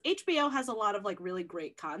HBO has a lot of like really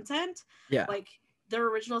great content. Yeah. Like their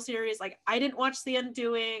original series, like I didn't watch The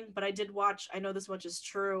Undoing, but I did watch I Know This Much Is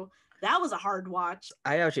True. That was a hard watch.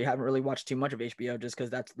 I actually haven't really watched too much of HBO just because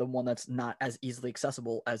that's the one that's not as easily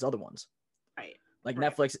accessible as other ones. Right. Like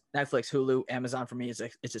Right. Netflix, Hulu, Amazon for me is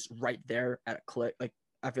it's just right there at a click. Like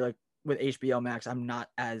I feel like with HBO Max, I'm not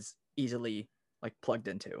as easily like plugged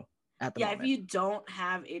into at the moment. If you don't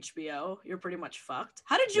have HBO, you're pretty much fucked.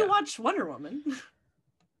 How did you watch Wonder Woman?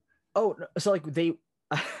 Oh, so like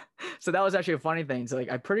so that was actually a funny thing. So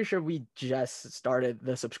like I'm pretty sure we just started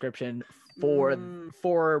the subscription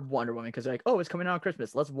for Wonder Woman because like, oh, it's coming out on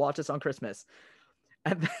Christmas. Let's watch this on Christmas.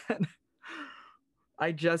 And then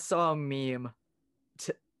I just saw a meme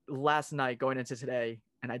last night going into today,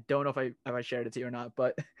 and I don't know if I shared it to you or not,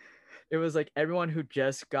 but it was like everyone who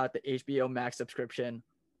just got the HBO Max subscription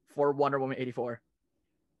for Wonder Woman 84.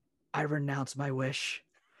 I renounce my wish.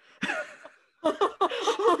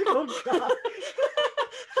 Oh god.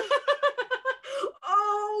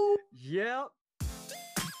 Oh. Yep.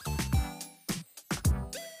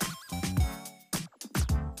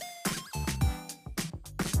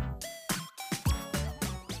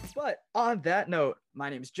 But on that note, my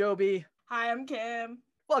name is Joby. Hi, I'm Kim.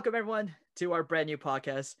 Welcome everyone to our brand new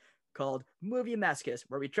podcast called Movie Masochist,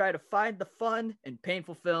 where we try to find the fun in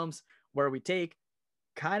painful films, where we take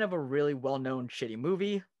kind of a really well-known shitty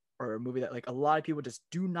movie or a movie that like a lot of people just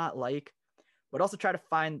do not like, but also try to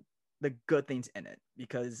find the good things in it,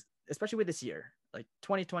 because especially with this year, like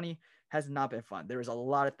 2020 has not been fun. There is a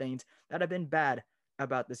lot of things that have been bad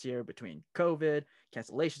about this year, between COVID,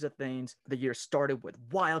 cancellations of things. The year started with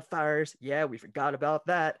wildfires. Yeah, we forgot about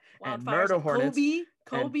that. And murder hornets.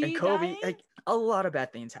 Kobe, like, a lot of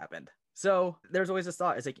bad things happened. So there's always this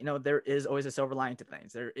thought. It's like, there is always a silver lining to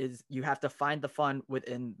things. You have to find the fun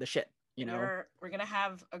within the shit, We're going to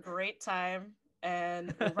have a great time.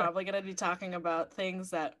 And we're probably going to be talking about things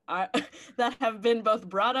that that have been both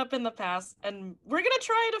brought up in the past, and we're going to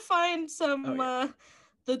try to find some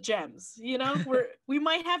the gems. We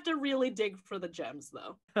might have to really dig for the gems,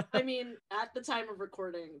 though. I mean, at the time of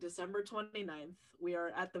recording, December 29th, we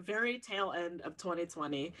are at the very tail end of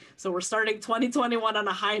 2020. So we're starting 2021 on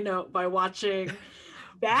a high note by watching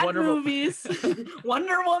bad movies,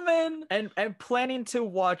 Wonder Woman, and planning to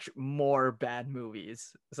watch more bad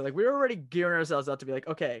movies. So like we're already gearing ourselves up to be like,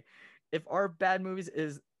 okay, if our bad movies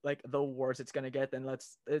is like the worst it's gonna get, then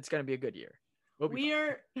it's gonna be a good year.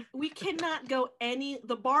 We cannot go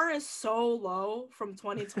the bar is so low from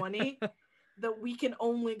 2020 that we can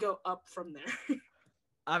only go up from there.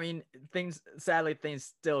 I mean, sadly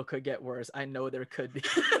things still could get worse. I know there could be,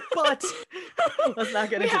 but let's not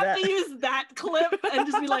get into that. We have to use that clip and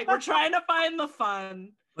just be like, we're trying to find the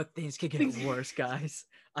fun. But things could get worse, guys.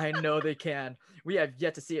 I know they can. We have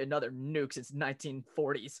yet to see another nuke since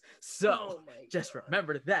 1940s. So just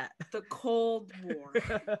remember that. The Cold War.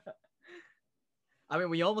 I mean,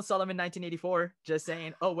 we almost saw them in 1984. Just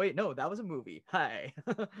saying, oh, wait, no, that was a movie. Hi.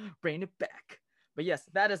 Bring it back. But yes,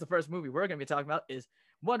 that is the first movie we're going to be talking about is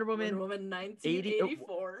Wonder Woman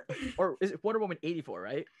 1984. Or is it Wonder Woman 84,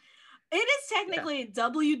 right? It is technically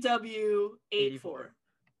WW84.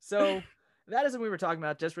 So that is what we were talking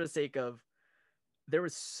about, just for the sake of, there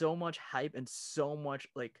was so much hype and so much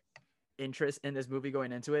like interest in this movie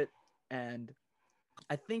going into it. And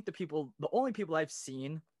I think the only people I've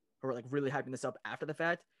seen who are like really hyping this up after the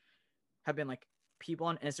fact have been like people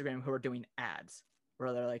on Instagram who are doing ads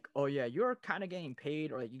where they're like, oh yeah, you're kind of getting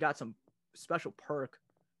paid, or like you got some special perk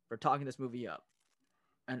for talking this movie up.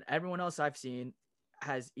 And everyone else I've seen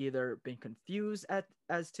has either been confused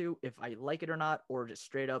as to if I like it or not, or just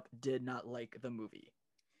straight up did not like the movie.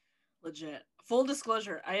 Legit. Full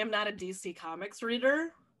disclosure, I am not a DC Comics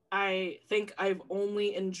reader. I think I've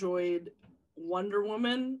only enjoyed Wonder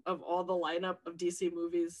Woman of all the lineup of DC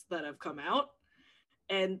movies that have come out.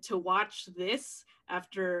 And to watch this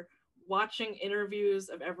after watching interviews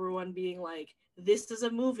of everyone being like, this is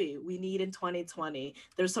a movie we need in 2020.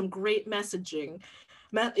 There's some great messaging.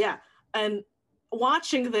 And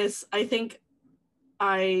watching this, I think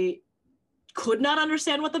I could not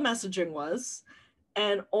understand what the messaging was,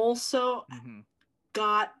 and also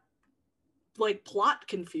got like plot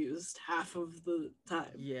confused half of the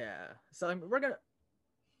time. Yeah. So I mean,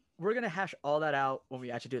 we're gonna hash all that out when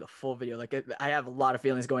we actually do the full video. Like I have a lot of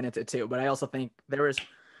feelings going into it too, but I also think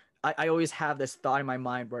I always have this thought in my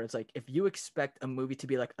mind where it's like, if you expect a movie to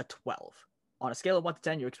be like a 12 on a scale of 1 to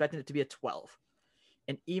 10, you're expecting it to be a 12.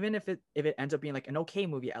 And even if it ends up being like an okay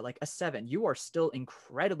movie at like a 7, you are still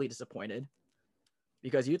incredibly disappointed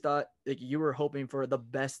because you thought like you were hoping for the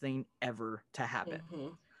best thing ever to happen.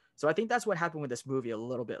 So I think that's what happened with this movie a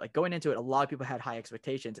little bit. Like going into it, a lot of people had high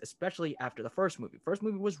expectations, especially after the first movie. First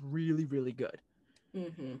movie was really, really good.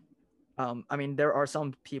 Mm-hmm. I mean, there are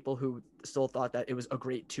some people who still thought that it was a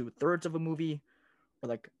great 2/3 of a movie, or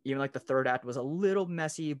like even like the third act was a little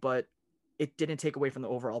messy, but it didn't take away from the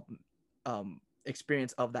overall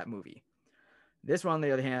experience of that movie. This one, on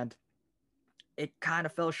the other hand, it kind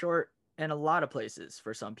of fell short in a lot of places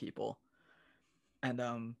for some people,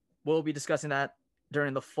 and we'll be discussing that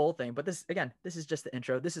during the full thing. But this is just the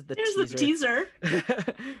intro. This is the Here's teaser. the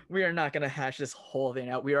teaser. We are not going to hash this whole thing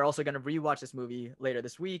out. We are also going to rewatch this movie later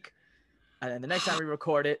this week. And then the next time we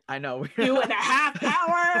record it, I know 2.5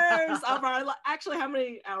 hours of our actually, how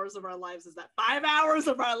many hours of our lives is that? 5 hours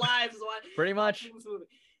of our lives. Pretty much. This movie.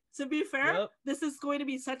 To be fair, Yep. This is going to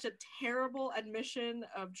be such a terrible admission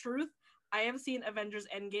of truth. I have seen Avengers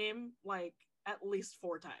Endgame like at least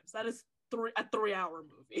 4 times. That is a 3-hour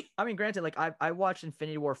movie. I mean, granted, like I watched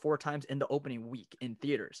Infinity War 4 times in the opening week in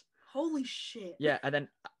theaters. Holy shit. Yeah, and then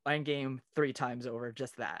Endgame 3 times over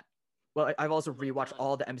just that. Well, I've also rewatched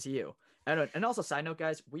all the MCU. And also, side note,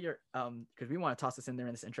 guys, we are because we want to toss this in there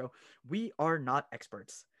in this intro. We are not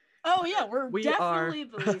experts. Oh yeah, we definitely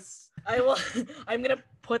the least. I'm gonna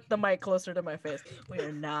put the mic closer to my face. We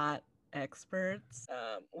are not experts.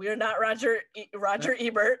 We are not Roger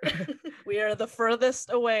Ebert. We are the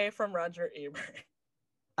furthest away from Roger Ebert.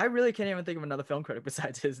 I really can't even think of another film critic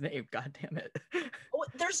besides his name. God damn it. Oh,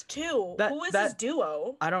 there's 2. Who is this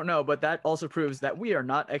duo? I don't know, but that also proves that we are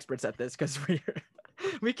not experts at this because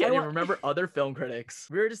we can't even remember other film critics.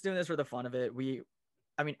 We were just doing this for the fun of it.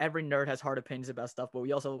 I mean, every nerd has hard opinions about stuff, but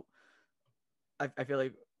we also, I feel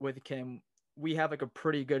like with Kim, we have like a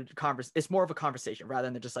pretty good conversation. It's more of a conversation rather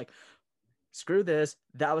than just like, screw this,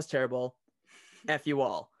 that was terrible, F you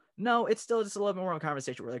all. No, it's still just a little bit more of a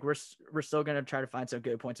conversation. We're like, we're still gonna try to find some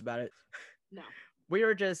good points about it. No, we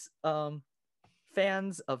are just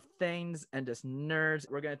fans of things and just nerds.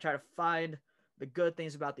 We're gonna try to find the good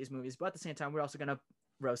things about these movies, but at the same time, we're also gonna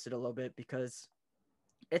roast it a little bit because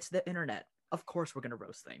it's the internet. Of course, we're gonna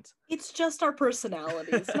roast things. It's just our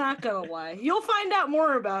personalities. Not gonna lie, you'll find out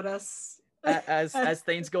more about us as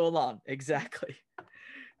things go along. Exactly.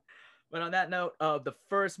 But on that note, the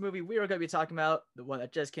first movie we are going to be talking about, the one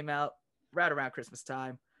that just came out right around Christmas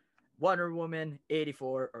time, Wonder Woman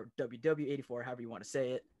 84, or WW84, however you want to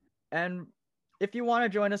say it. And if you want to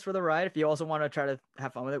join us for the ride, if you also want to try to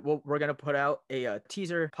have fun with it, we're going to put out a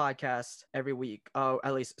teaser podcast every week.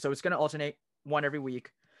 At least, so it's going to alternate one every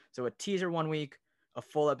week. So a teaser one week, a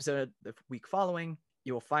full episode the week following.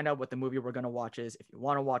 You will find out what the movie we're going to watch is if you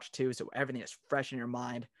want to watch 2, so everything is fresh in your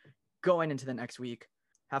mind going into the next week.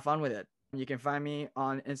 Have fun with it. You can find me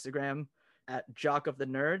on Instagram at Jock of the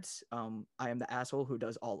Nerds. I am the asshole who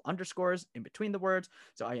does all underscores in between the words.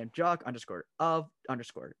 So I am Jock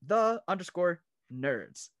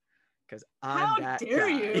 _of_the_nerds. Because I'm that guy. How dare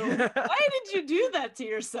you? Why did you do that to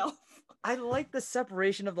yourself? I like the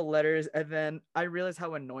separation of the letters, and then I realized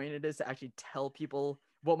how annoying it is to actually tell people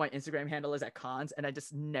what my Instagram handle is at cons, and I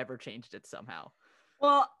just never changed it somehow.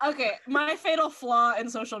 Well, okay, my fatal flaw in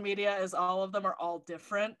social media is all of them are all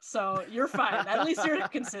different, so you're fine. At least you're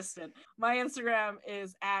consistent. My Instagram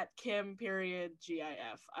is at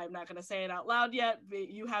Kim.GIF. I'm not gonna say it out loud yet, but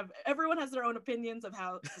everyone has their own opinions of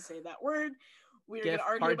how to say that word. We're gonna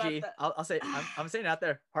argue about that. I'll say I'm saying it out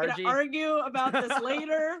there. We're gonna argue about this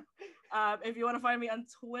later. If you want to find me on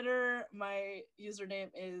Twitter, my username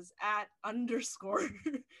is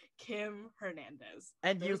 @_Kim Hernandez.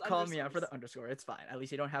 And you call me out for the underscore. It's fine. At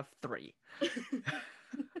least you don't have 3.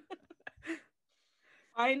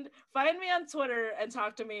 Find me on Twitter and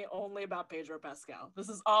talk to me only about Pedro Pascal. This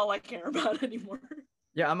is all I care about anymore.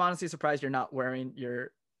 Yeah, I'm honestly surprised you're not wearing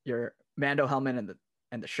your Mando helmet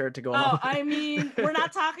and the shirt to go along. I mean, we're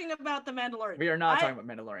not talking about the Mandalorian. We are not talking about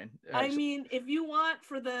Mandalorian. I mean, if you want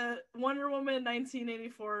for the Wonder Woman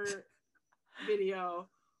 1984 video,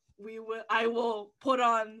 I will put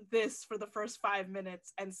on this for the first 5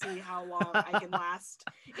 minutes and see how long I can last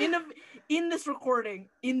in this recording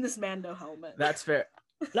in this Mando helmet. That's fair.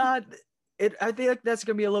 I think like that's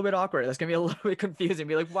gonna be a little bit awkward. That's gonna be a little bit confusing.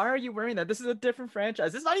 Be like, why are you wearing that? This is a different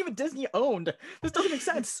franchise. This is not even Disney owned. This doesn't make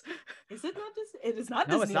sense. Is it not Disney? It is not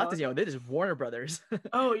no, Disney. No, it's not Disney owned. It is Warner Brothers.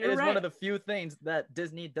 Oh, you're right. It is one of the few things that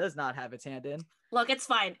Disney does not have its hand in. Look, it's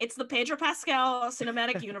fine. It's the Pedro Pascal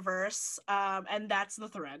cinematic universe, and that's the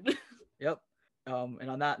thread. Yep. And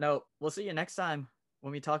on that note, we'll see you next time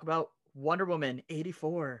when we talk about Wonder Woman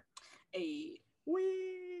 84. Hey. Wee.